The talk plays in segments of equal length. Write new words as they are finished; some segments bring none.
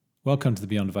Welcome to the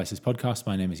Beyond Devices podcast.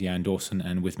 My name is Jan Dawson,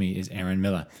 and with me is Aaron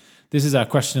Miller. This is our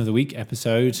Question of the Week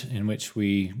episode in which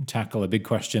we tackle a big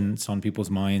question that's on people's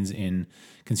minds in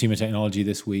consumer technology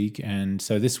this week. And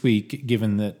so this week,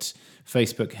 given that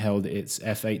Facebook held its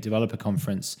F8 developer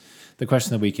conference, the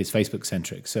question of the week is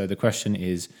Facebook-centric. So the question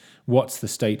is, what's the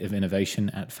state of innovation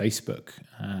at Facebook?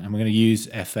 And we're going to use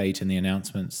F8 and the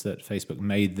announcements that Facebook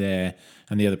made there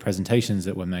and the other presentations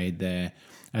that were made there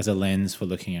as a lens for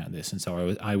looking at this. And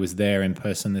so I was there in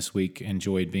person this week,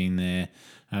 enjoyed being there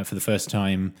for the first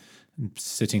time,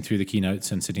 sitting through the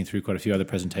keynotes and sitting through quite a few other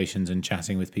presentations and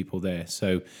chatting with people there.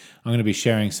 So I'm going to be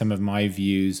sharing some of my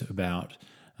views about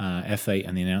F8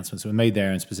 and the announcements that were made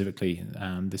there, and specifically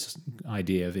this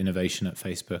idea of innovation at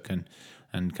Facebook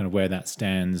and kind of where that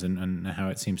stands and how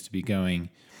it seems to be going.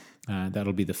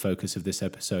 That'll be the focus of this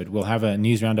episode. We'll have a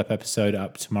news roundup episode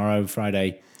up tomorrow,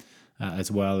 Friday,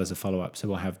 as well as a follow-up. So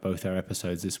we'll have both our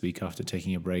episodes this week after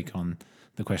taking a break on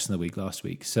the question of the week last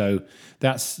week. So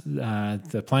that's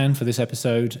the plan for this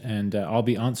episode, and I'll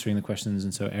be answering the questions,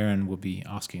 and so Aaron will be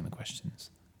asking the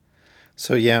questions.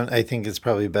 So yeah, I think it's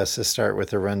probably best to start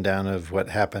with a rundown of what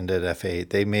happened at F8.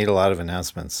 They made a lot of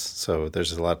announcements, so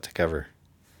there's a lot to cover.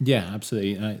 Yeah,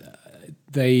 absolutely.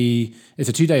 It's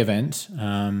a 2-day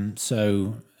event,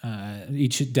 so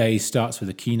each day starts with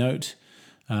a keynote.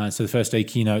 So the first day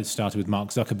keynote started with Mark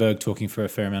Zuckerberg talking for a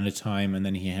fair amount of time, and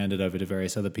then he handed over to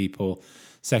various other people.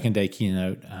 Second day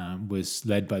keynote was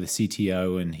led by the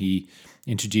CTO, and he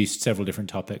introduced several different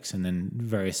topics, and then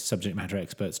various subject matter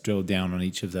experts drilled down on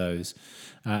each of those.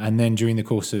 And then during the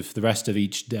course of the rest of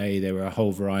each day, there were a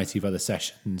whole variety of other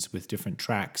sessions with different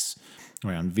tracks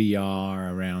around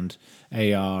VR, around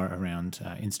AR, around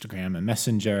Instagram and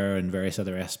Messenger, and various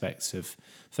other aspects of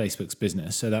Facebook's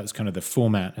business. So that was kind of the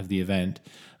format of the event.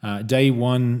 Day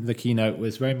one, the keynote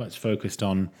was very much focused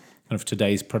on kind of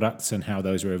today's products and how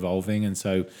those are evolving. And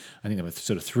so I think there were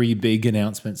sort of 3 big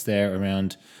announcements there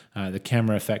around the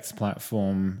camera effects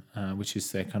platform, which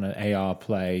is their kind of AR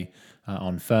play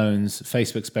on phones,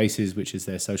 Facebook Spaces, which is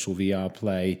their social VR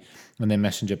play, and their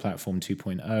Messenger platform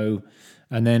 2.0.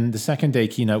 And then the second day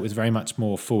keynote was very much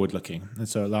more forward-looking. And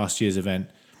so at last year's event,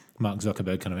 Mark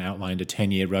Zuckerberg kind of outlined a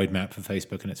 10-year roadmap for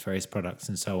Facebook and its various products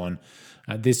and so on.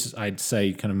 This, I'd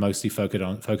say, kind of mostly focused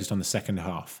on the second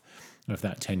half of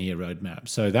that 10-year roadmap.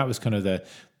 So that was kind of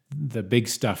the big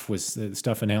stuff, was the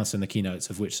stuff announced in the keynotes,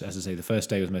 of which, as I say, the first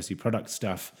day was mostly product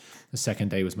stuff. The second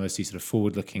day was mostly sort of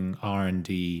forward-looking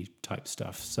R&D type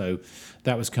stuff. So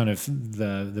that was kind of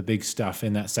the big stuff.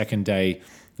 In that second day,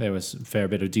 there was a fair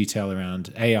bit of detail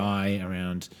around AI,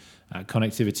 around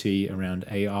connectivity, around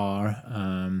AR,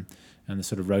 and the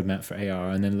sort of roadmap for AR.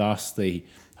 And then lastly,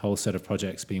 a whole set of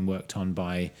projects being worked on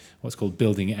by what's called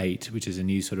Building 8, which is a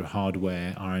new sort of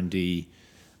hardware R&D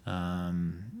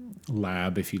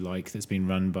lab, if you like, that's been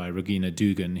run by Regina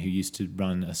Dugan, who used to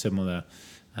run a similar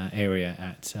area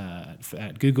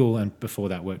at Google, and before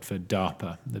that worked for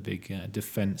DARPA, the big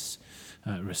defense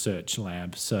research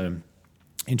lab. So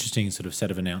interesting sort of set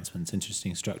of announcements,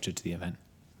 interesting structure to the event.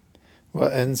 Well,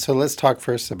 and so let's talk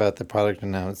first about the product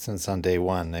announcements on day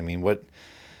one. I mean, what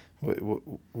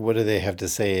do they have to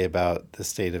say about the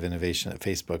state of innovation at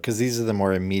Facebook? Because these are the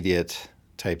more immediate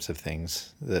types of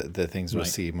things, the things we'll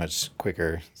see much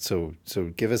quicker. So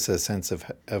give us a sense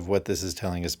of what this is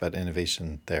telling us about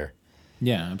innovation there.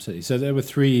 Yeah, absolutely. So there were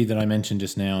 3 that I mentioned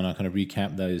just now, and I'll kind of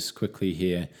recap those quickly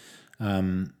here.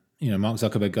 Mark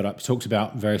Zuckerberg got up, talked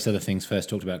about various other things first,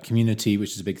 talked about community,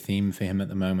 which is a big theme for him at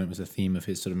the moment, was a theme of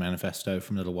his sort of manifesto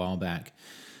from a little while back.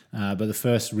 But the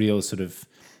first real sort of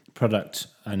product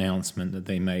announcement that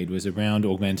they made was around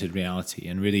augmented reality.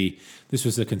 And really, this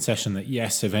was the concession that,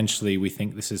 yes, eventually we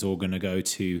think this is all going to go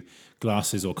to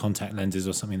glasses or contact lenses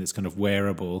or something that's kind of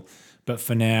wearable. But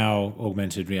for now,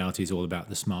 augmented reality is all about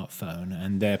the smartphone.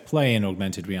 And their play in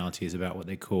augmented reality is about what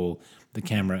they call the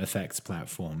camera effects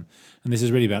platform. And this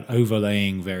is really about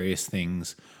overlaying various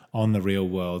things on the real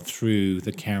world through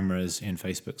the cameras in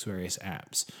Facebook's various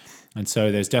apps. And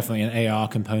so there's definitely an AR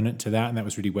component to that, and that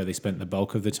was really where they spent the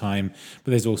bulk of the time.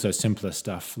 But there's also simpler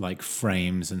stuff like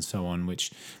frames and so on, which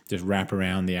just wrap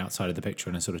around the outside of the picture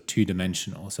and are sort of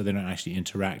 2-dimensional. So they don't actually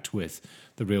interact with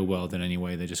the real world in any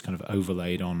way. They're just kind of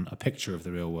overlaid on a picture of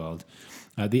the real world.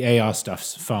 The AR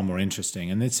stuff's far more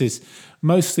interesting. And this is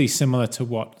mostly similar to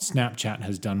what Snapchat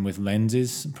has done with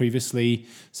lenses previously.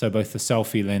 So both the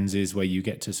selfie lenses, where you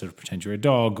get to sort of pretend you're a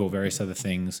dog, or various other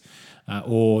things,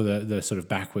 or the sort of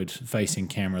backward-facing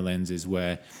camera lenses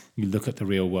where you look at the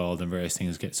real world and various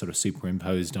things get sort of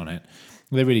superimposed on it.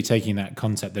 They're really taking that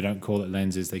concept. They don't call it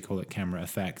lenses, they call it camera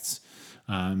effects.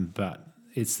 But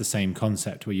it's the same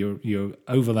concept where you're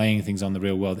overlaying things on the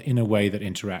real world in a way that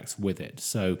interacts with it.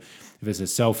 So if it's a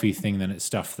selfie thing, then it's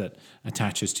stuff that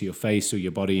attaches to your face or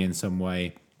your body in some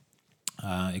way.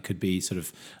 It could be sort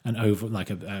of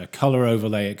a color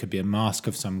overlay. It could be a mask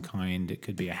of some kind. It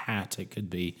could be a hat. It could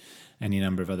be any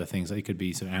number of other things. It could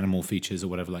be sort of animal features or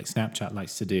whatever, like Snapchat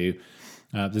likes to do.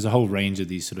 There's a whole range of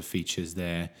these sort of features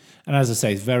there. And as I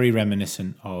say, it's very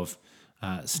reminiscent of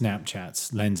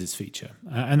Snapchat's lenses feature.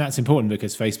 And that's important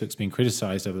because Facebook's been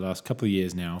criticized over the last couple of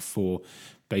years now for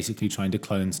basically trying to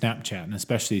clone Snapchat, and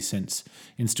especially since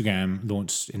Instagram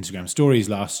launched Instagram Stories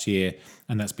last year,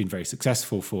 and that's been very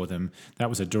successful for them. That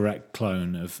was a direct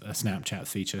clone of a Snapchat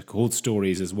feature called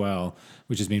Stories as well,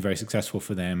 which has been very successful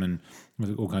for them, and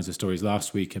with all kinds of stories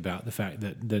last week about the fact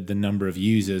that the number of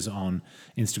users on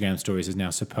Instagram Stories has now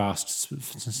surpassed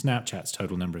Snapchat's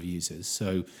total number of users.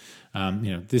 So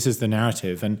this is the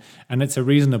narrative, and it's a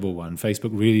reasonable one.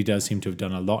 Facebook really does seem to have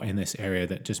done a lot in this area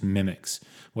that just mimics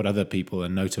what other people,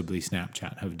 and notably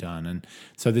Snapchat, have done. And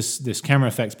so this camera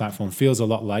effects platform feels a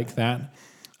lot like that.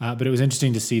 But it was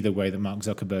interesting to see the way that Mark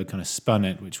Zuckerberg kind of spun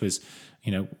it, which was,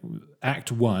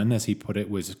 Act 1, as he put it,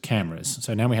 was cameras.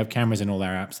 So now we have cameras in all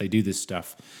our apps. They do this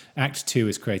stuff. Act 2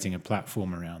 is creating a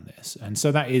platform around this. And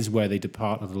so that is where they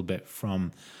depart a little bit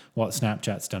from what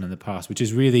Snapchat's done in the past, which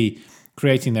is really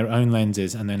creating their own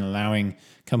lenses and then allowing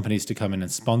companies to come in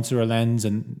and sponsor a lens.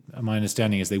 And my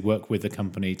understanding is they work with the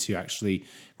company to actually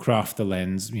craft the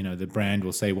lens. The brand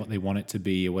will say what they want it to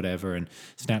be or whatever, and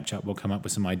Snapchat will come up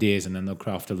with some ideas and then they'll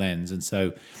craft a lens. And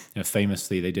so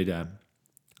famously they did a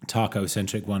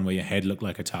taco-centric one where your head looked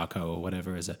like a taco or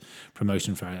whatever as a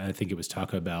promotion for, I think it was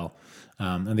Taco Bell.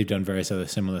 And they've done various other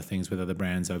similar things with other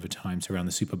brands over time. So around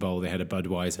the Super Bowl, they had a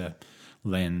Budweiser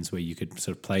lens where you could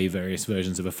sort of play various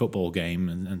versions of a football game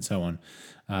and so on.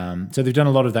 So they've done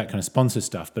a lot of that kind of sponsor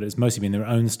stuff, but it's mostly been their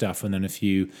own stuff and then a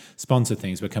few sponsor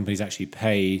things where companies actually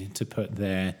pay to put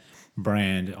their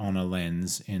brand on a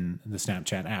lens in the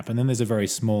Snapchat app. And then there's a very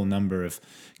small number of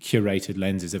curated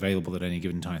lenses available at any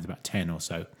given time, it's about 10 or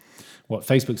so. What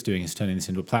Facebook's doing is turning this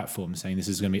into a platform, saying this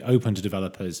is going to be open to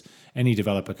developers. Any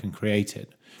developer can create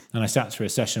it. And I sat through a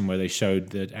session where they showed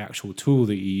the actual tool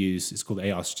that you use. It's called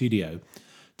AR Studio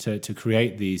to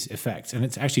create these effects. And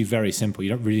it's actually very simple. You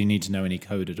don't really need to know any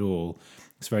code at all.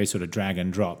 It's very sort of drag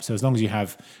and drop. So as long as you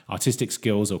have artistic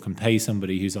skills or can pay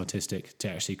somebody who's artistic to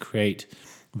actually create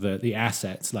the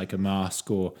assets like a mask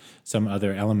or some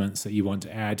other elements that you want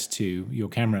to add to your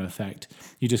camera effect,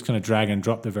 you just kind of drag and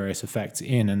drop the various effects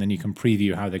in, and then you can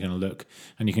preview how they're going to look.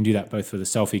 And you can do that both for the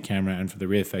selfie camera and for the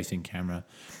rear-facing camera.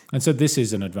 And so this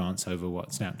is an advance over what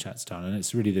Snapchat's done, and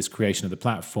it's really this creation of the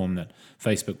platform that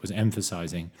Facebook was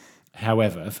emphasizing.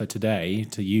 However, for today,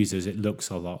 to users, it looks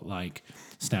a lot like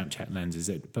Snapchat lenses.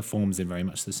 It performs in very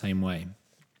much the same way.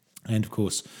 And of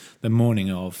course, the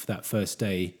morning of that first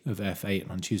day of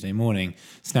F8 on Tuesday morning,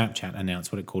 Snapchat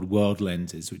announced what it called World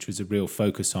Lenses, which was a real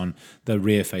focus on the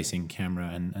rear-facing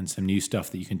camera and some new stuff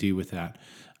that you can do with that.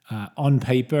 On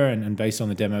paper and based on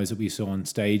the demos that we saw on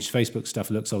stage, Facebook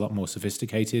stuff looks a lot more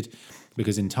sophisticated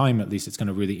because in time, at least, it's going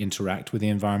to really interact with the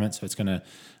environment. So it's going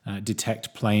to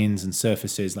detect planes and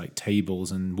surfaces like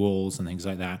tables and walls and things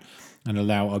like that, and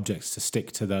allow objects to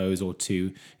stick to those or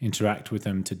to interact with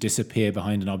them, to disappear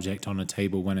behind an object on a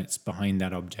table when it's behind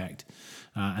that object,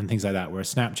 and things like that.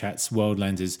 Whereas Snapchat's World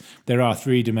Lenses, there are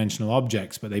three-dimensional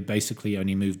objects, but they basically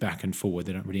only move back and forward.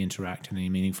 They don't really interact in any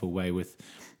meaningful way with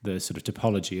the sort of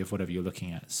topology of whatever you're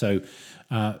looking at. So,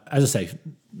 as I say,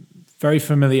 very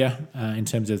familiar in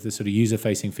terms of the sort of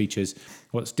user-facing features.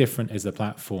 What's different is the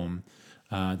platform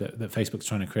that Facebook's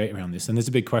trying to create around this. And there's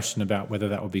a big question about whether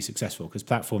that will be successful, because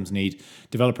platforms need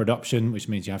developer adoption, which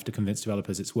means you have to convince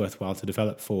developers it's worthwhile to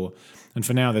develop for. And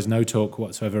for now, there's no talk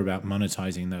whatsoever about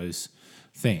monetizing those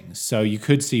things. So you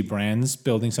could see brands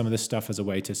building some of this stuff as a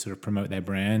way to sort of promote their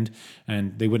brand,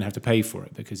 and they wouldn't have to pay for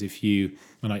it, because if you,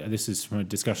 this is from a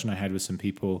discussion I had with some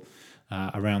people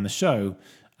around the show,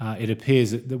 it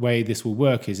appears that the way this will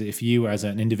work is if you as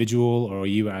an individual or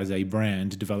you as a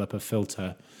brand develop a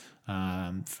filter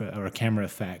or a camera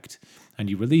effect and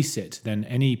you release it, then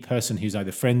any person who's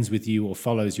either friends with you or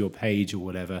follows your page or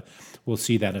whatever will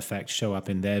see that effect show up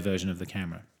in their version of the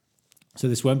camera. So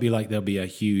this won't be like there'll be a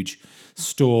huge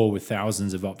store with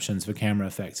thousands of options for camera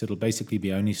effects. It'll basically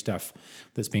be only stuff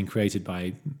that's being created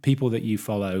by people that you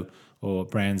follow or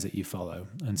brands that you follow.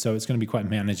 And so it's going to be quite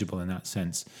manageable in that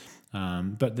sense.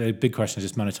 But the big question is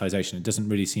just monetization. It doesn't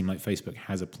really seem like Facebook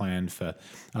has a plan for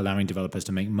allowing developers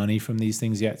to make money from these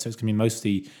things yet. So it's going to be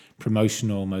mostly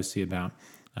promotional, mostly about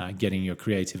getting your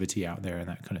creativity out there and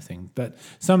that kind of thing. But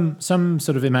some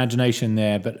sort of imagination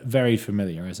there, but very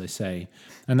familiar, as I say.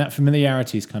 And that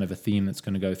familiarity is kind of a theme that's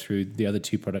going to go through the other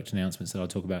two product announcements that I'll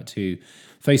talk about too.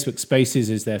 Facebook Spaces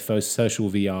is their first social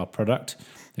VR product.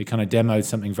 They kind of demoed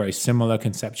something very similar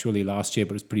conceptually last year,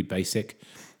 but it was pretty basic.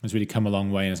 It's really come a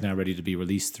long way and is now ready to be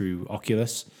released through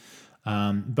Oculus.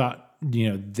 But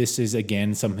this is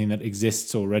again something that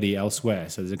exists already elsewhere.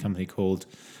 So there's a company called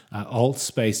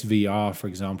AltSpace VR, for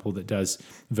example, that does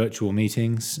virtual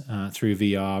meetings through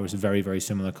VR. It's a very, very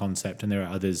similar concept, and there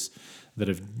are others that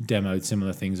have demoed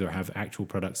similar things or have actual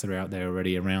products that are out there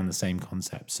already around the same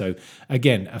concept. So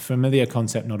again, a familiar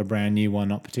concept, not a brand new one,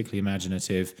 not particularly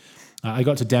imaginative. I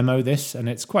got to demo this, and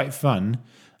it's quite fun.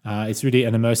 It's really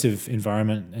an immersive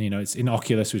environment. It's in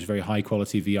Oculus, which is a very high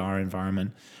quality VR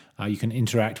environment. You can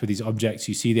interact with these objects.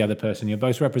 You see the other person. You're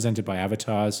both represented by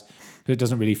avatars. It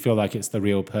doesn't really feel like it's the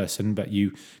real person, but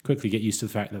you quickly get used to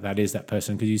the fact that that is that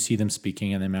person because you see them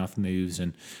speaking and their mouth moves,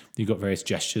 and you've got various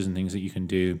gestures and things that you can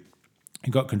do.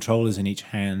 You've got controllers in each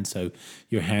hand, so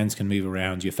your hands can move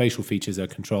around. Your facial features are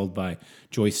controlled by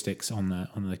joysticks on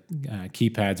the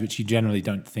keypads, which you generally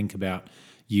don't think about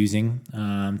using,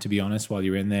 to be honest, while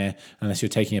you're in there, unless you're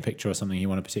taking a picture or something, you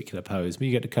want a particular pose. But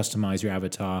you get to customize your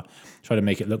avatar, try to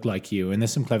make it look like you. And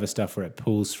there's some clever stuff where it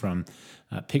pulls from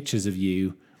pictures of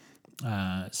you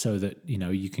so that,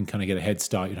 you can kind of get a head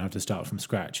start. You don't have to start from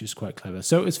scratch. It's quite clever.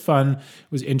 So it was fun.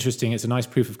 It was interesting. It's a nice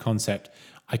proof of concept.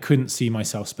 I couldn't see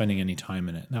myself spending any time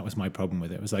in it. That was my problem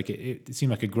with it. It was like it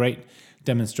seemed like a great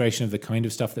demonstration of the kind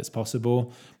of stuff that's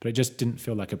possible, but it just didn't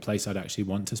feel like a place I'd actually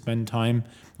want to spend time.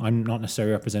 I'm not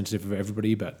necessarily representative of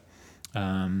everybody, but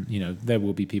there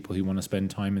will be people who want to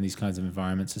spend time in these kinds of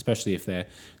environments, especially if they're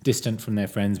distant from their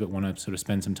friends but want to sort of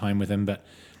spend some time with them. But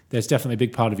there's definitely a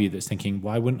big part of you that's thinking,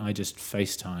 why wouldn't I just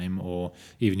FaceTime or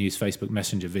even use Facebook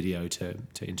Messenger video to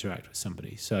interact with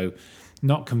somebody? So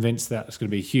not convinced that it's going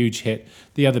to be a huge hit.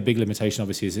 The other big limitation,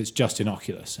 obviously, is it's just in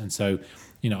Oculus. And so,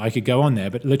 I could go on there,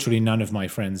 but literally none of my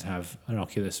friends have an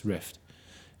Oculus Rift.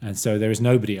 And so there is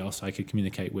nobody else I could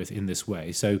communicate with in this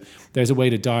way. So there's a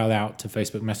way to dial out to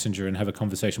Facebook Messenger and have a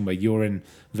conversation where you're in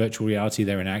virtual reality,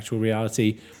 they're in actual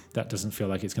reality. That doesn't feel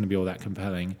like it's going to be all that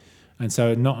compelling. And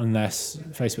so not unless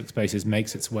Facebook Spaces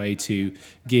makes its way to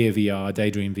Gear VR,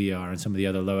 Daydream VR, and some of the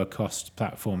other lower cost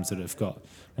platforms that have got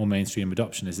more mainstream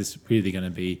adoption, is this really going to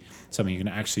be something you can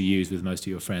actually use with most of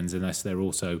your friends, unless they're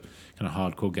also kind of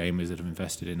hardcore gamers that have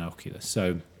invested in Oculus.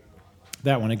 So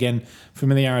that one, again,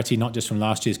 familiarity, not just from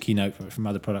last year's keynote, but from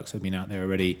other products that have been out there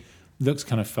already. Looks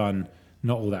kind of fun,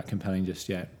 not all that compelling just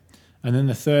yet. And then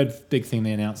the third big thing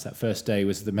they announced that first day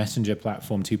was the Messenger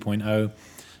Platform 2.0.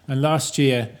 And last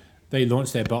year, they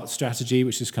launched their bot strategy,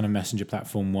 which is kind of Messenger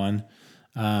Platform 1.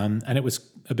 And it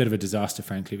was a bit of a disaster,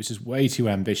 frankly. It was just way too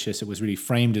ambitious. It was really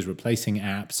framed as replacing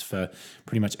apps for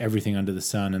pretty much everything under the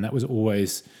sun. And that was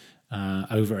always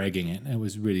over-egging it. It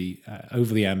was really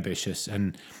overly ambitious.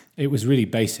 And it was really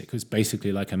basic. It was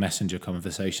basically like a messenger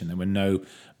conversation. There were no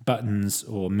buttons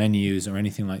or menus or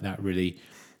anything like that, really.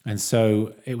 And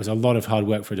so it was a lot of hard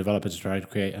work for a developer to try to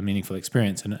create a meaningful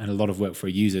experience, and a lot of work for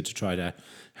a user to try to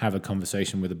have a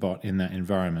conversation with a bot in that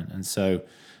environment. And so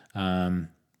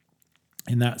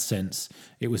in that sense,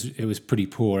 it was pretty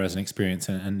poor as an experience,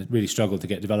 and really struggled to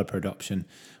get developer adoption.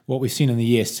 What we've seen in the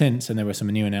year since, and there were some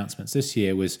new announcements this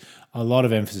year, was a lot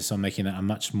of emphasis on making that a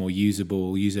much more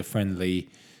usable, user-friendly,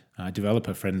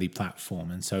 developer-friendly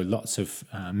platform. And so lots of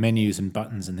menus and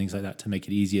buttons and things like that to make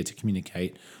it easier to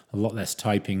communicate. A lot less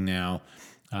typing now,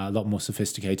 a lot more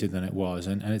sophisticated than it was.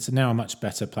 And it's now a much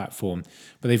better platform.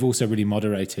 But they've also really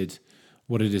moderated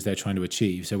what it is they're trying to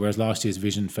achieve. So whereas last year's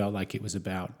vision felt like it was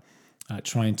about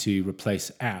trying to replace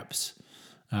apps,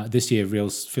 this year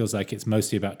feels like it's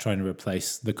mostly about trying to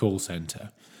replace the call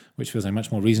center, which feels like a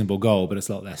much more reasonable goal, but it's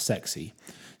a lot less sexy.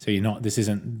 So this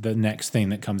isn't the next thing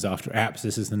that comes after apps.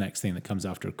 This is the next thing that comes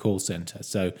after a call center.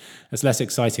 So it's less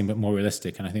exciting, but more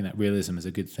realistic. And I think that realism is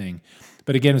a good thing.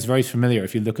 But again, it's very familiar.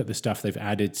 If you look at the stuff they've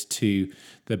added to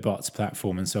the bots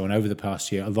platform and so on over the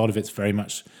past year, a lot of it's very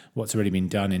much what's already been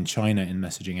done in China in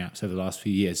messaging apps over the last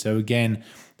few years. So again,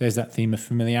 there's that theme of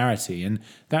familiarity. And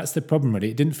that's the problem, really.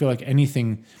 It didn't feel like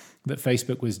anything that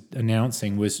Facebook was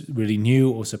announcing was really new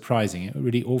or surprising. It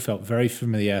really all felt very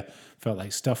familiar, felt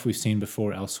like stuff we've seen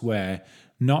before elsewhere.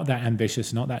 Not that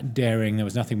ambitious, not that daring. There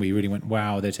was nothing where you really went,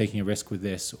 wow, they're taking a risk with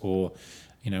this, or,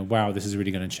 wow, this is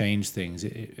really going to change things.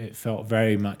 It felt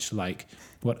very much like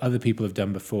what other people have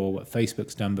done before, what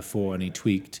Facebook's done before, and he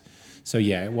tweaked. So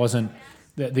yeah, it wasn't,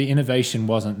 the innovation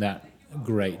wasn't that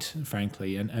great,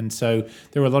 frankly. And so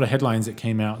there were a lot of headlines that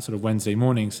came out sort of Wednesday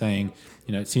morning saying,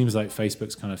 it seems like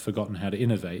Facebook's kind of forgotten how to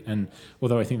innovate. And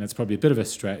although I think that's probably a bit of a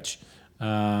stretch,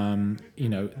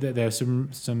 there's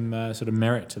some sort of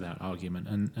merit to that argument.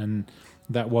 And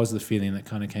that was the feeling that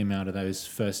kind of came out of those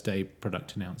first day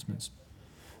product announcements.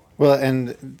 Well,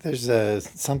 and there's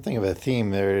something of a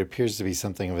theme. There appears to be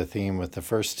something of a theme with the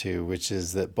first two, which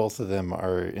is that both of them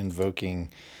are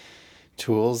invoking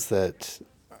tools that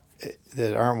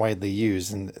aren't widely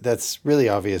used, and that's really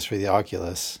obvious for the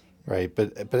Oculus, right?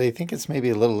 But I think it's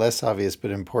maybe a little less obvious but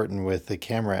important with the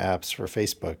camera apps for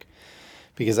Facebook,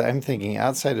 because I'm thinking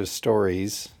outside of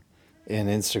Stories in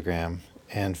Instagram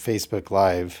and Facebook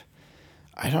Live,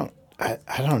 I don't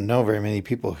know very many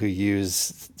people who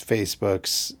use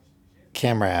Facebook's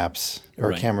camera apps or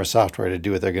Right. camera software to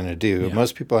do what they're going to do. Yeah.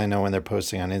 Most people I know, when they're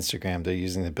posting on Instagram, they're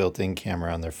using the built-in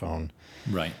camera on their phone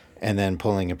Right. and then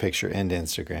pulling a picture into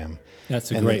Instagram. That's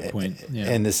a great point. Yeah.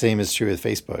 And the same is true with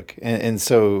Facebook. And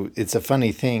so it's a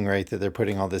funny thing, right, that they're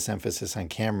putting all this emphasis on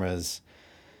cameras.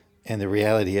 And the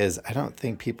reality is, I don't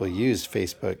think people use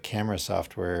Facebook camera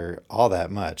software all that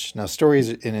much. Now, Stories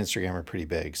in Instagram are pretty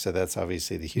big, so that's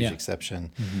obviously the huge Yeah.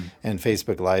 exception. Mm-hmm. And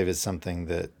Facebook Live is something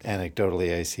that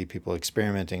anecdotally I see people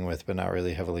experimenting with, but not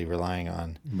really heavily relying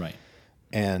on. Right.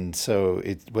 And so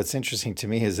what's interesting to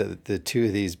me is that the two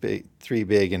of these three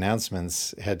big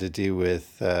announcements had to do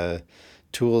with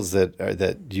tools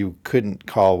that you couldn't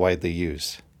call widely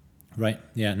used. Right.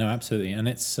 Yeah. No. Absolutely. And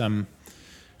it's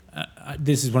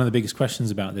this is one of the biggest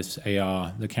questions about this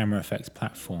AR, the camera effects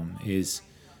platform. Is,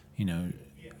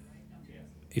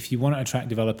 if you want to attract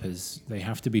developers, they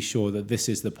have to be sure that this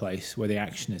is the place where the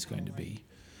action is going to be.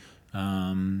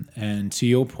 And to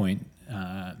your point,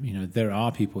 there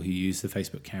are people who use the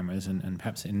Facebook cameras and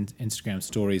perhaps in Instagram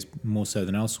Stories more so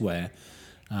than elsewhere.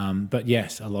 But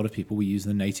yes, a lot of people will use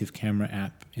the native camera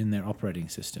app in their operating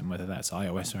system, whether that's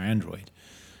iOS or Android.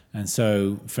 And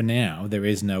so for now, there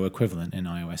is no equivalent in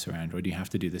iOS or Android. You have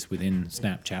to do this within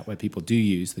Snapchat, where people do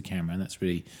use the camera, and that's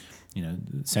really,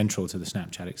 central to the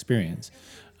Snapchat experience.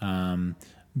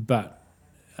 But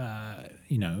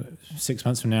 6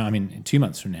 months from now, 2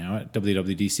 months from now at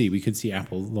WWDC, we could see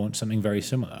Apple launch something very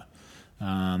similar.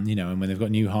 And when they've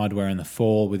got new hardware in the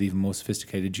fall with even more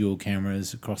sophisticated dual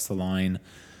cameras across the line,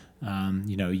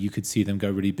 you could see them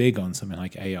go really big on something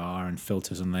like AR and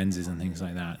filters and lenses and things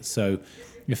like that. So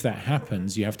if that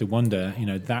happens, you have to wonder,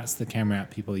 that's the camera app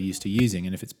people are used to using.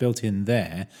 And if it's built in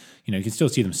there, you can still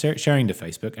see them sharing to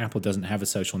Facebook. Apple doesn't have a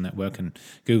social network and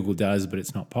Google does, but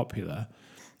it's not popular.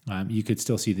 You could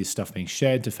still see this stuff being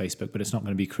shared to Facebook, but it's not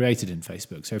going to be created in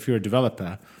Facebook. So if you're a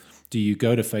developer, do you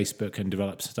go to Facebook and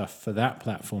develop stuff for that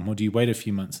platform, or do you wait a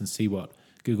few months and see what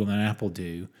Google and Apple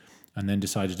do and then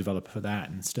decide to develop for that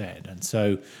instead? And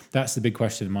so that's the big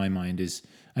question in my mind is,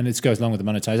 and this goes along with the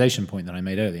monetization point that I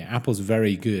made earlier. Apple's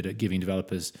very good at giving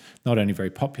developers not only very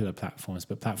popular platforms,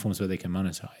 but platforms where they can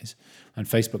monetize. And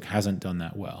Facebook hasn't done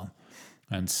that well.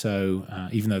 And so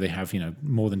even though they have,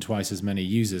 more than twice as many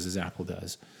users as Apple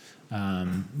does,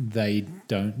 they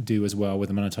don't do as well with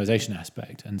the monetization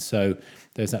aspect. And so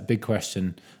there's that big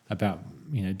question about,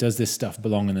 does this stuff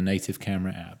belong in the native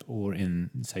camera app or in,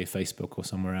 say, Facebook or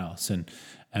somewhere else? And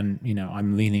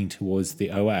I'm leaning towards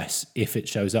the OS if it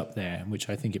shows up there, which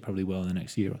I think it probably will in the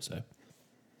next year or so.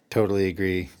 Totally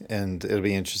agree. And it'll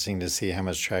be interesting to see how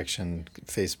much traction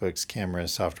Facebook's camera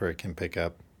software can pick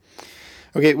up.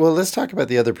 Okay, well, let's talk about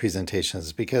the other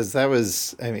presentations, because that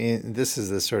was, this is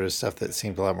the sort of stuff that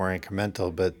seemed a lot more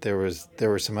incremental, but there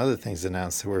were some other things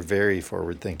announced that were very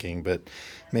forward-thinking, but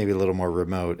maybe a little more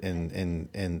remote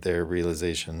in their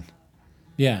realization.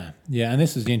 Yeah, and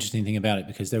this was the interesting thing about it,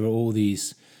 because there were all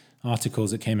these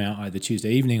articles that came out either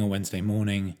Tuesday evening or Wednesday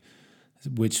morning,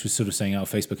 which was sort of saying,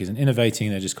 Facebook isn't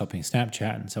innovating, they're just copying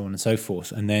Snapchat and so on and so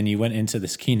forth. And then you went into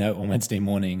this keynote on Wednesday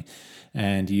morning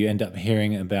and you end up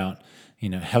hearing about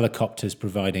helicopters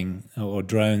providing or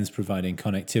drones providing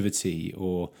connectivity,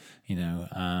 or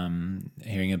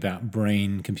hearing about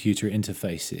brain-computer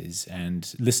interfaces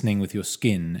and listening with your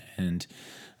skin. And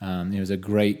it was a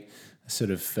great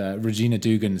sort of Regina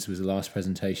Dugan's was the last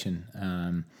presentation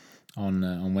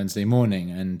on Wednesday morning,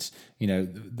 and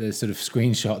the sort of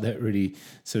screenshot that really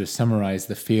sort of summarized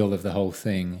the feel of the whole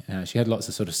thing. She had lots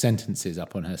of sort of sentences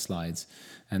up on her slides.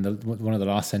 And one of the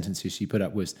last sentences she put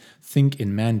up was, think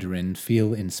in Mandarin,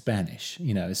 feel in Spanish.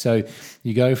 So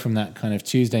you go from that kind of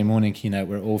Tuesday morning keynote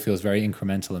where it all feels very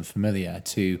incremental and familiar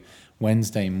to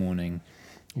Wednesday morning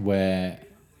where,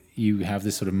 you have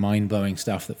this sort of mind-blowing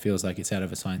stuff that feels like it's out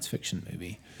of a science fiction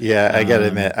movie. Yeah, I gotta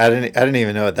admit, I didn't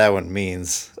even know what that one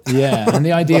means. Yeah, and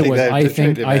the idea Like was, that, I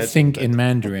think but in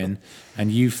Mandarin,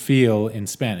 and you feel in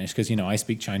Spanish, because I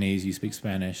speak Chinese, you speak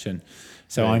Spanish, and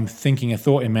so Right. I'm thinking a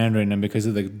thought in Mandarin, and because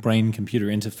of the brain-computer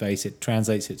interface, it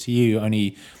translates it to you.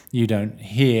 Only you don't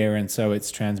hear, and so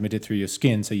it's transmitted through your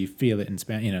skin, so you feel it in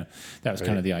Spanish. That was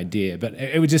kind of the idea. But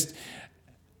it would just,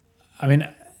 I mean,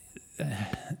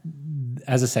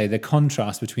 as I say, the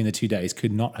contrast between the 2 days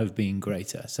could not have been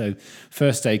greater. So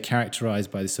first day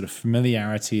characterized by this sort of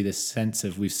familiarity, this sense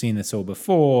of we've seen this all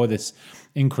before, this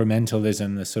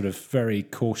incrementalism, this sort of very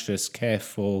cautious,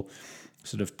 careful,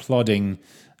 sort of plodding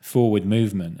forward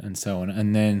movement and so on.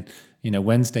 And then,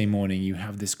 Wednesday morning, you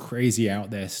have this crazy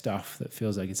out there stuff that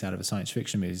feels like it's out of a science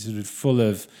fiction movie. It's sort of full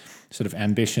of sort of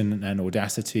ambition and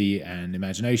audacity and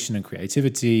imagination and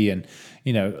creativity and,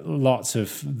 lots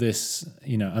of this,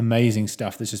 amazing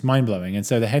stuff that's just mind blowing. And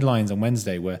so the headlines on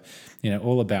Wednesday were,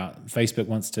 all about Facebook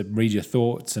wants to read your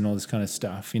thoughts and all this kind of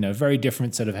stuff, very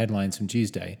different set of headlines from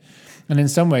Tuesday. And in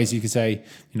some ways you could say,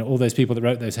 all those people that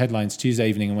wrote those headlines Tuesday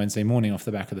evening and Wednesday morning off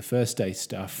the back of the first day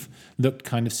stuff looked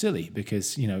kind of silly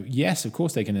because, yes, of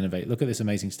course they can innovate. Look at this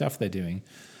amazing stuff they're doing.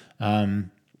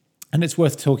 And it's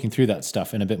worth talking through that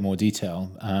stuff in a bit more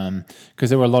detail because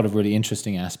there were a lot of really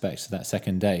interesting aspects to that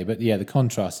second day. But yeah, the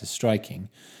contrast is striking.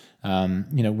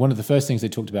 One of the first things they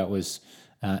talked about was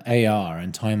AR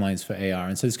and timelines for AR.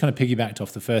 And so this kind of piggybacked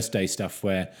off the first day stuff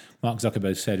where Mark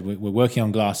Zuckerberg said, we're working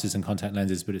on glasses and contact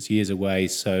lenses, but it's years away.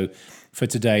 So for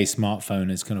today,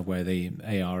 smartphone is kind of where the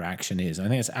AR action is. And I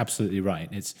think it's absolutely right.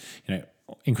 It's,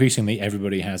 increasingly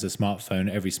everybody has a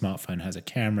smartphone. Every smartphone has a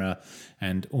camera,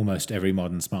 and almost every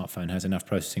modern smartphone has enough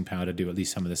processing power to do at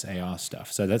least some of this AR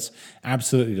stuff. So that's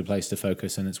absolutely the place to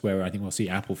focus, and it's where I think we'll see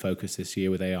Apple focus this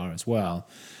year with AR as well.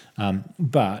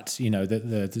 But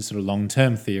the sort of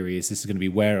long-term theory is this is going to be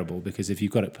wearable, because if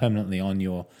you've got it permanently on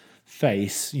your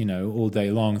face, all day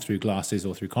long through glasses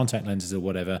or through contact lenses or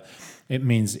whatever, it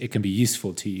means it can be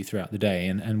useful to you throughout the day.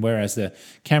 And whereas the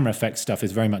camera effect stuff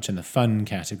is very much in the fun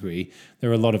category, there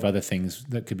are a lot of other things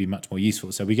that could be much more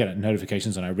useful. So we get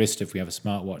notifications on our wrist if we have a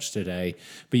smartwatch today,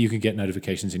 but you can get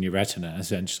notifications in your retina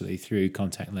essentially through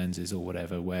contact lenses or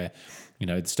whatever, where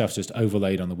the stuff's just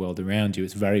overlaid on the world around you.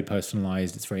 It's very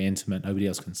personalized, it's very intimate, nobody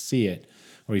else can see it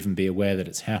or even be aware that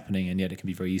it's happening, and yet it can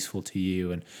be very useful to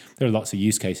you. And there are lots of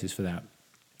use cases for that.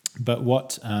 But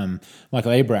what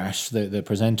Michael Abrash, the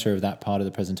presenter of that part of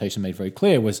the presentation, made very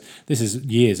clear was this is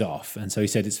years off. And so he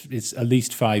said it's at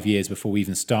least 5 years before we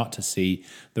even start to see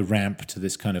the ramp to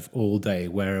this kind of all-day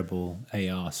wearable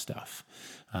AR stuff.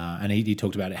 And he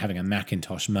talked about it having a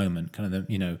Macintosh moment, kind of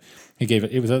he gave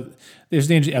it. It was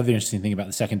the other interesting thing about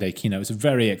the second day keynote. It was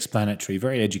very explanatory,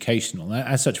 very educational,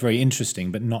 as such very interesting,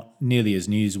 but not nearly as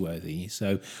newsworthy.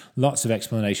 So lots of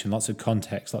explanation, lots of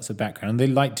context, lots of background. They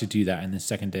like to do that in the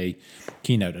second day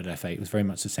keynote at F8. It was very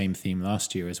much the same theme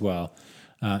last year as well.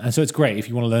 And so it's great. If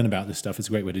you want to learn about this stuff, it's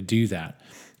a great way to do that.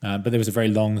 But there was a very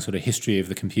long sort of history of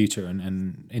the computer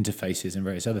and interfaces and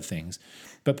various other things.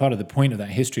 But part of the point of that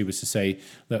history was to say,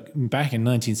 look, back in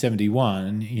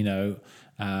 1971,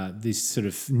 these sort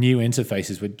of new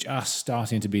interfaces were just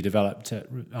starting to be developed at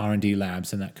R&D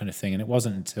labs and that kind of thing. And it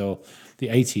wasn't until the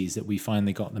 80s that we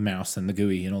finally got the mouse and the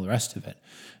GUI and all the rest of it.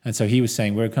 And so he was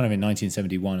saying we're kind of in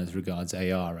 1971 as regards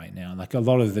AR right now. Like a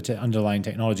lot of the underlying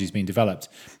technology is being developed,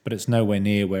 but it's nowhere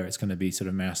near where it's going to be sort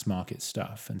of mass market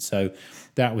stuff. And so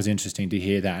that was interesting to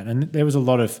hear that. And there was a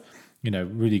lot of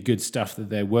really good stuff that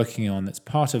they're working on that's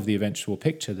part of the eventual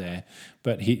picture there.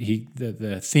 But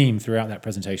the theme throughout that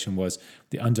presentation was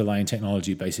the underlying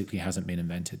technology basically hasn't been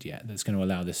invented yet that's going to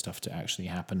allow this stuff to actually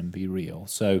happen and be real.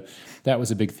 So that was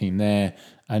a big theme there.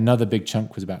 Another big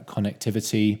chunk was about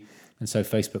connectivity. And so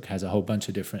Facebook has a whole bunch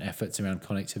of different efforts around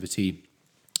connectivity,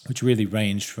 which really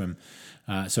ranged from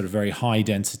sort of very high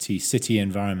density city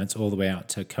environments all the way out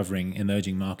to covering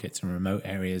emerging markets and remote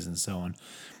areas and so on.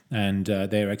 And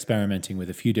they're experimenting with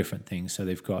a few different things. So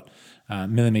they've got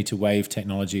millimeter wave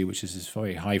technology, which is this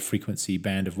very high frequency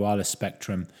band of wireless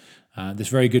spectrum that's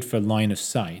very good for line of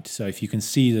sight. So if you can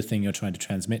see the thing you're trying to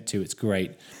transmit to, it's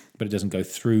great, but it doesn't go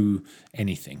through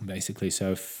anything, basically.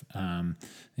 So if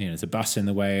there's a bus in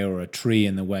the way or a tree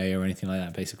in the way or anything like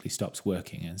that, basically stops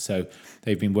working. And so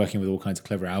they've been working with all kinds of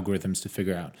clever algorithms to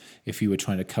figure out if you were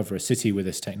trying to cover a city with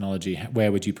this technology, where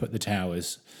would you put the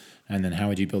towers? And then how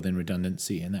would you build in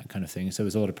redundancy and that kind of thing. So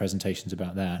there's a lot of presentations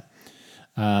about that.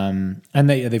 And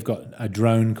they've got a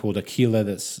drone called Aquila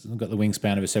that's got the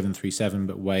wingspan of a 737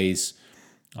 but weighs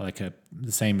like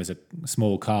the same as a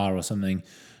small car or something.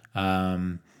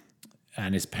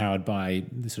 and is powered by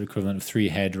the sort of equivalent of 3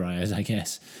 hairdryers, I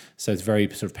guess. So it's a very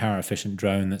sort of power efficient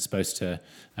drone that's supposed to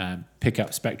pick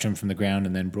up spectrum from the ground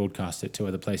and then broadcast it to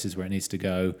other places where it needs to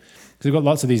go. Because we've got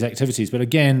lots of these activities, but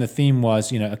again, the theme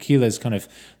was, Aquila's kind of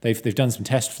they've done some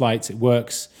test flights. It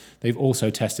works. They've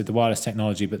also tested the wireless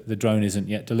technology, but the drone isn't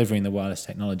yet delivering the wireless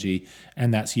technology,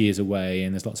 and that's years away,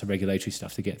 and there's lots of regulatory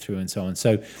stuff to get through and so on.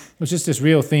 So it was just this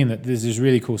real theme that there's this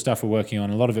really cool stuff we're working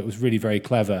on. A lot of it was really very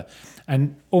clever,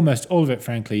 and almost all of it,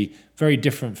 frankly, very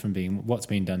different from being what's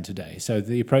being done today. So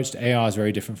the approach to AR is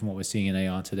very different from what we're seeing in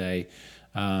AR today.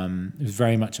 It was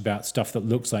very much about stuff that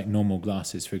looks like normal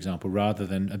glasses, for example, rather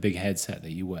than a big headset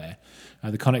that you wear.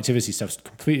 The connectivity stuff is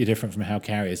completely different from how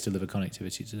carriers deliver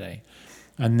connectivity today.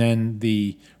 And then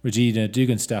the Regina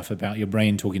Dugan stuff about your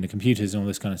brain talking to computers and all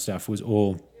this kind of stuff was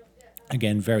all,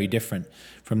 again, very different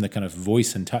from the kind of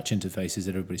voice and touch interfaces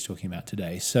that everybody's talking about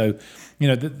today. So,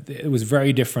 it was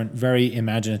very different, very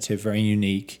imaginative, very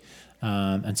unique,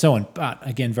 and so on. But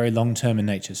again, very long-term in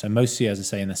nature. So mostly, as I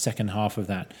say, in the second half of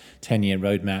that 10-year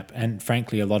roadmap, and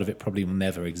frankly, a lot of it probably will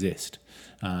never exist.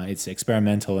 It's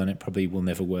experimental and it probably will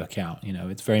never work out.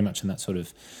 It's very much in that sort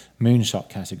of moonshot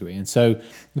category. And so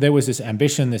there was this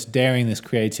ambition, this daring, this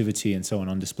creativity and so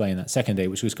on display in that second day,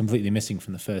 which was completely missing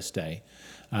from the first day.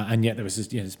 And yet there was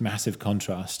this massive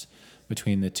contrast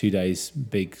between the 2 days'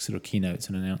 big sort of keynotes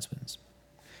and announcements.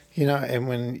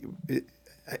 And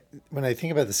when I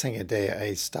think about the second day,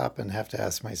 I stop and have to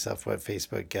ask myself what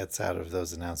Facebook gets out of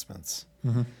those announcements.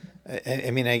 Mm-hmm.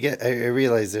 I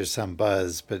realize there's some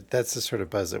buzz, but that's the sort of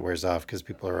buzz that wears off because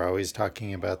people are always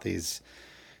talking about these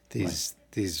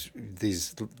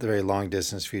very long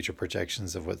distance future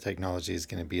projections of what technology is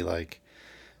going to be like.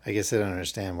 I guess I don't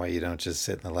understand why you don't just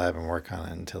sit in the lab and work on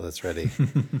it until it's ready.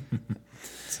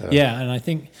 So. Yeah, and I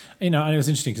think, and it was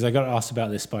interesting because I got asked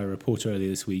about this by a reporter earlier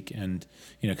this week, and,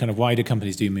 kind of why do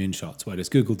companies do moonshots? Why does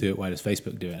Google do it? Why does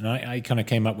Facebook do it? And I kind of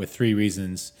came up with 3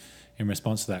 reasons in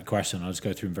response to that question. I'll just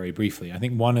go through them very briefly. I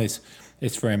think one is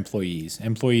it's for employees.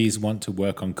 Employees want to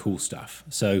work on cool stuff.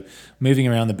 So moving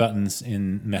around the buttons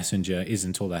in Messenger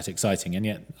isn't all that exciting. And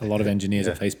yet a lot of engineers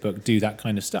at Facebook do that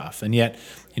kind of stuff. And yet,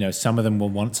 some of them will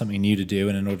want something new to do.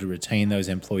 And in order to retain those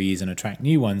employees and attract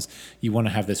new ones, you want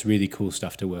to have this really cool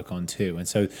stuff to work on too. And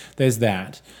so there's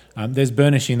that. There's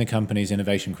burnishing the company's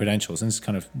innovation credentials. And this is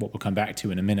kind of what we'll come back to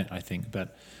in a minute, I think.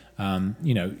 But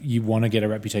you want to get a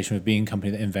reputation of being a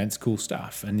company that invents cool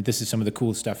stuff. And this is some of the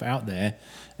cool stuff out there.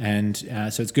 And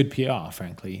so it's good PR,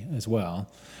 frankly, as well.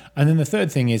 And then the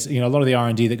third thing is, a lot of the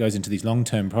R&D that goes into these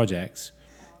long-term projects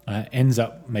ends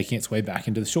up making its way back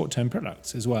into the short-term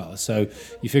products as well. So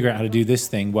you figure out how to do this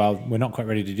thing. Well, we're not quite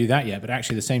ready to do that yet, but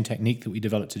actually the same technique that we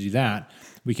developed to do that,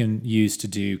 we can use to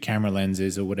do camera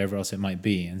lenses or whatever else it might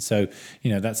be. And so,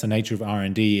 that's the nature of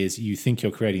R&D is you think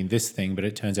you're creating this thing, but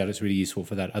it turns out it's really useful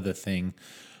for that other thing.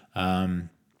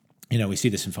 We see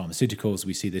this in pharmaceuticals.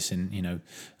 We see this in,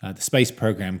 the space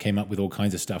program came up with all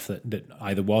kinds of stuff that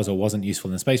either was or wasn't useful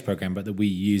in the space program, but that we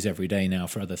use every day now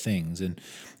for other things. And,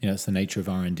 it's the nature of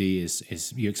R&D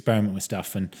is you experiment with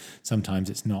stuff and sometimes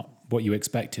it's not what you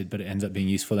expected, but it ends up being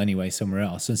useful anyway somewhere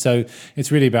else. And so it's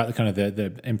really about the kind of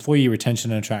the employee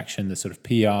retention and attraction, the sort of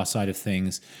PR side of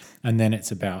things. And then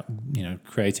it's about,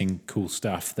 creating cool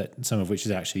stuff that some of which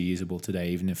is actually usable today,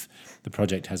 even if the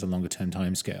project has a longer term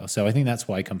time scale. So I think that's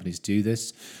why companies do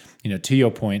this. To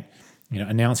your point,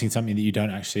 announcing something that you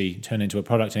don't actually turn into a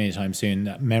product anytime soon,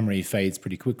 that memory fades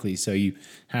pretty quickly. So you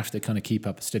have to kind of keep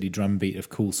up a steady drumbeat of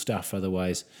cool stuff.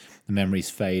 Otherwise, the memories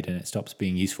fade and it stops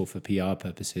being useful for PR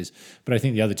purposes. But I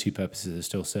think the other 2 purposes are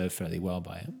still served fairly well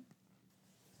by it.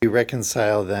 You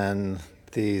reconcile then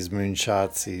these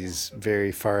moonshots, these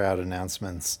very far out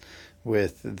announcements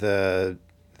with the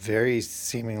very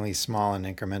seemingly small and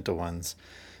incremental ones,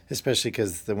 especially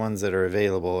because the ones that are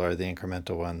available are the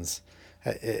incremental ones.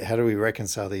 How do we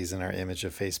reconcile these in our image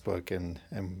of Facebook? And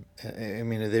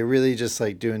are they really just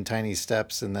like doing tiny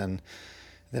steps and then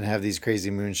have these crazy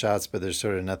moonshots, but there's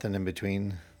sort of nothing in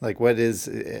between? Like how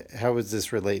does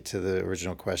this relate to the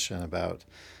original question about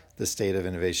the state of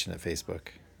innovation at Facebook?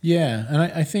 Yeah, and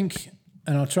I think,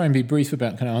 and I'll try and be brief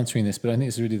about kind of answering this, but I think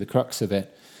it's really the crux of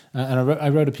it. And I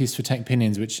wrote a piece for Tech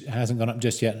Opinions, which hasn't gone up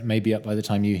just yet, maybe up by the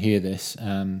time you hear this,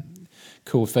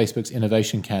 called Facebook's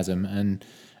Innovation Chasm.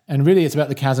 And really it's about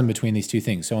the chasm between these 2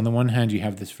 things. So on the one hand, you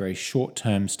have this very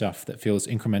short-term stuff that feels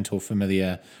incremental,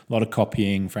 familiar, a lot of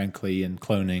copying, frankly, and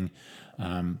cloning,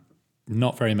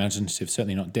 not very imaginative,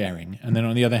 certainly not daring. And then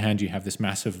on the other hand, you have this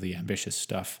massively ambitious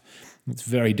stuff. It's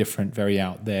very different, very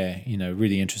out there,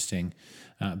 really interesting.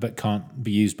 But can't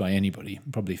be used by anybody,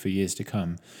 probably for years to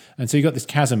come. And so you've got this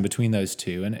chasm between those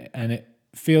 2, and it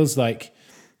feels like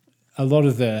a lot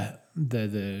of the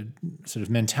the sort of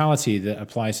mentality that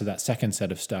applies to that second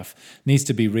set of stuff needs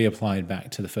to be reapplied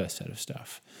back to the first set of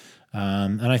stuff.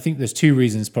 And I think there's two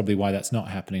reasons probably why that's not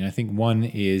happening. I think one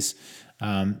is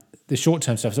the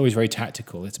short-term stuff is always very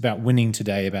tactical. It's about winning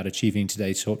today, about achieving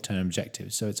today's short-term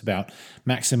objectives. So it's about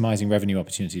maximizing revenue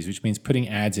opportunities, which means putting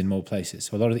ads in more places.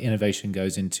 So a lot of the innovation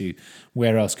goes into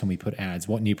where else can we put ads?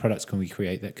 What new products can we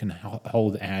create that can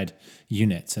hold ad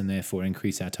units and therefore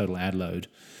increase our total ad load?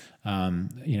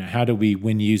 How do we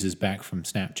win users back from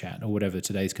Snapchat or whatever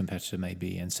today's competitor may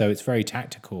be? And so it's very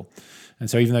tactical. And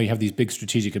so even though you have these big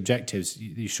strategic objectives,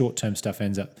 the short-term stuff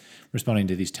ends up responding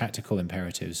to these tactical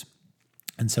imperatives.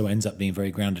 And so ends up being very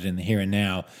grounded in the here and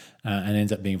now and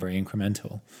ends up being very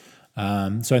incremental.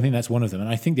 So I think that's one of them. And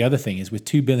I think the other thing is with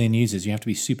 2 billion users, you have to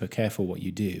be super careful what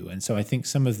you do. And so I think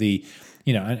some of the,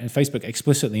 and Facebook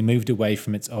explicitly moved away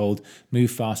from its old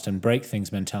move fast and break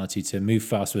things mentality to move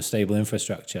fast with stable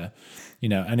infrastructure.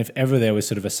 And if ever there was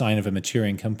sort of a sign of a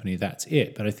maturing company, that's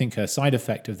it. But I think a side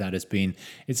effect of that has been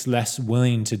it's less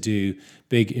willing to do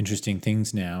big, interesting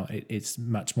things now. It's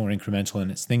much more incremental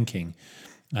in its thinking.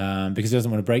 Because it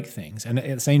doesn't want to break things. And at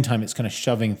the same time, it's kind of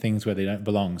shoving things where they don't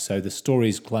belong. So the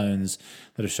stories clones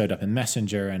that have showed up in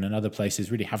Messenger and in other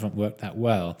places really haven't worked that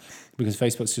well because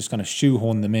Facebook's just kind of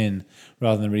shoehorned them in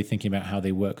rather than really thinking about how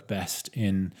they work best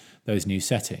in those new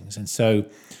settings. And so,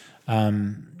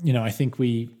 I think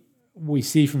we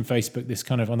see from Facebook this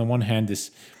kind of, on the one hand,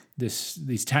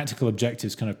 these tactical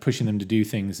objectives kind of pushing them to do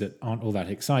things that aren't all that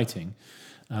exciting.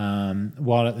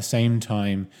 While at the same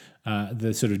time,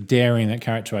 the sort of daring that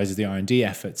characterizes the R&D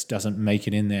efforts doesn't make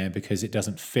it in there because it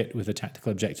doesn't fit with the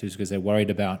tactical objectives because they're worried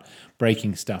about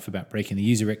breaking stuff, about breaking the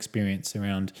user experience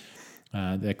around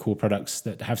their core products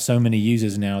that have so many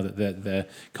users now that the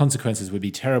consequences would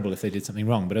be terrible if they did something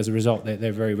wrong. But as a result,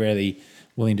 they're very rarely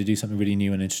willing to do something really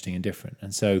new and interesting and different.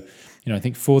 And so, I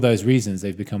think for those reasons,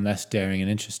 they've become less daring and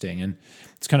interesting. And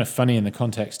it's kind of funny in the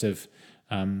context of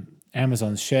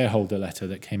Amazon's shareholder letter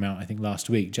that came out, I think, last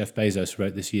week. Jeff Bezos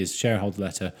wrote this year's shareholder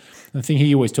letter. And the thing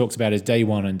he always talks about is day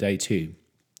one and day two.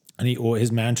 And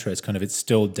his mantra is kind of, it's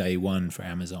still day one for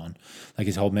Amazon. Like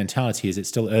his whole mentality is it's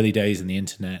still early days in the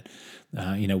internet.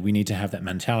 We need to have that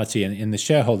mentality. And in the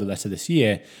shareholder letter this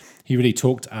year, he really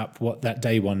talked up what that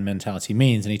day one mentality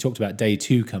means. And he talked about day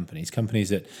two companies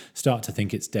that start to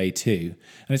think it's day two.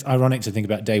 And it's ironic to think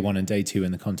about day one and day two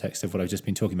in the context of what I've just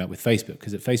been talking about with Facebook,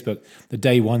 because at Facebook, the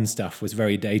day one stuff was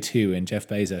very day two in Jeff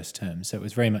Bezos' terms. So it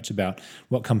was very much about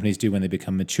what companies do when they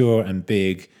become mature and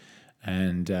big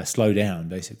and slow down,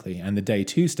 basically. And the day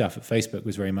two stuff at Facebook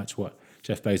was very much what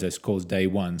Jeff Bezos calls day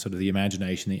one, sort of the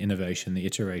imagination, the innovation, the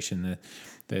iteration,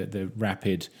 the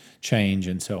rapid change,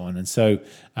 and so on. And so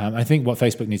I think what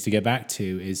Facebook needs to get back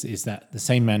to is that the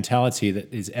same mentality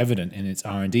that is evident in its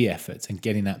R&D efforts and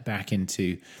getting that back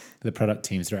into the product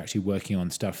teams that are actually working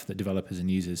on stuff that developers and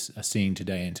users are seeing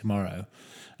today and tomorrow.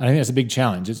 And I think that's a big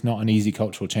challenge. It's not an easy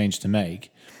cultural change to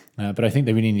make. But I think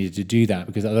they really needed to do that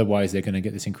because otherwise they're going to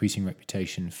get this increasing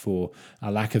reputation for a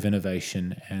lack of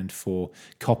innovation and for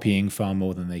copying far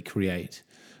more than they create.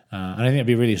 And I think it'd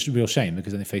be really a real shame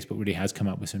because I think Facebook really has come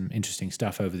up with some interesting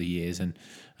stuff over the years, and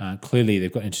clearly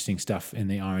they've got interesting stuff in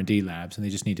the R&D labs, and they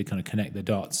just need to kind of connect the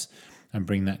dots and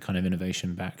bring that kind of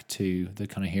innovation back to the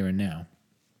kind of here and now.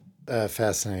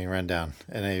 Fascinating rundown,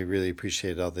 and I really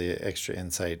appreciate all the extra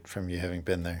insight from you having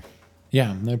been there.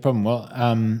 Yeah, no problem. Well,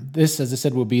 this, as I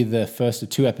said, will be the first of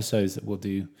 2 episodes that we'll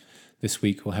do this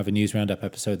week. We'll have a news roundup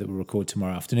episode that we'll record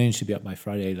tomorrow afternoon. Should be up by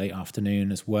Friday late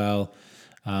afternoon as well.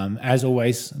 As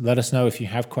always, let us know if you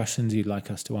have questions you'd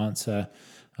like us to answer.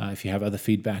 If you have other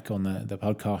feedback on the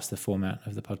podcast, the format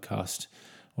of the podcast,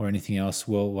 or anything else,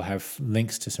 we'll have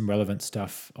links to some relevant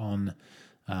stuff on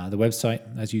the website,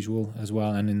 as usual, as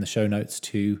well, and in the show notes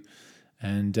too.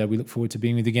 And we look forward to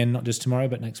being with you again, not just tomorrow,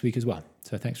 but next week as well.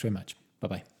 So thanks very much.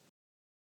 Bye-bye.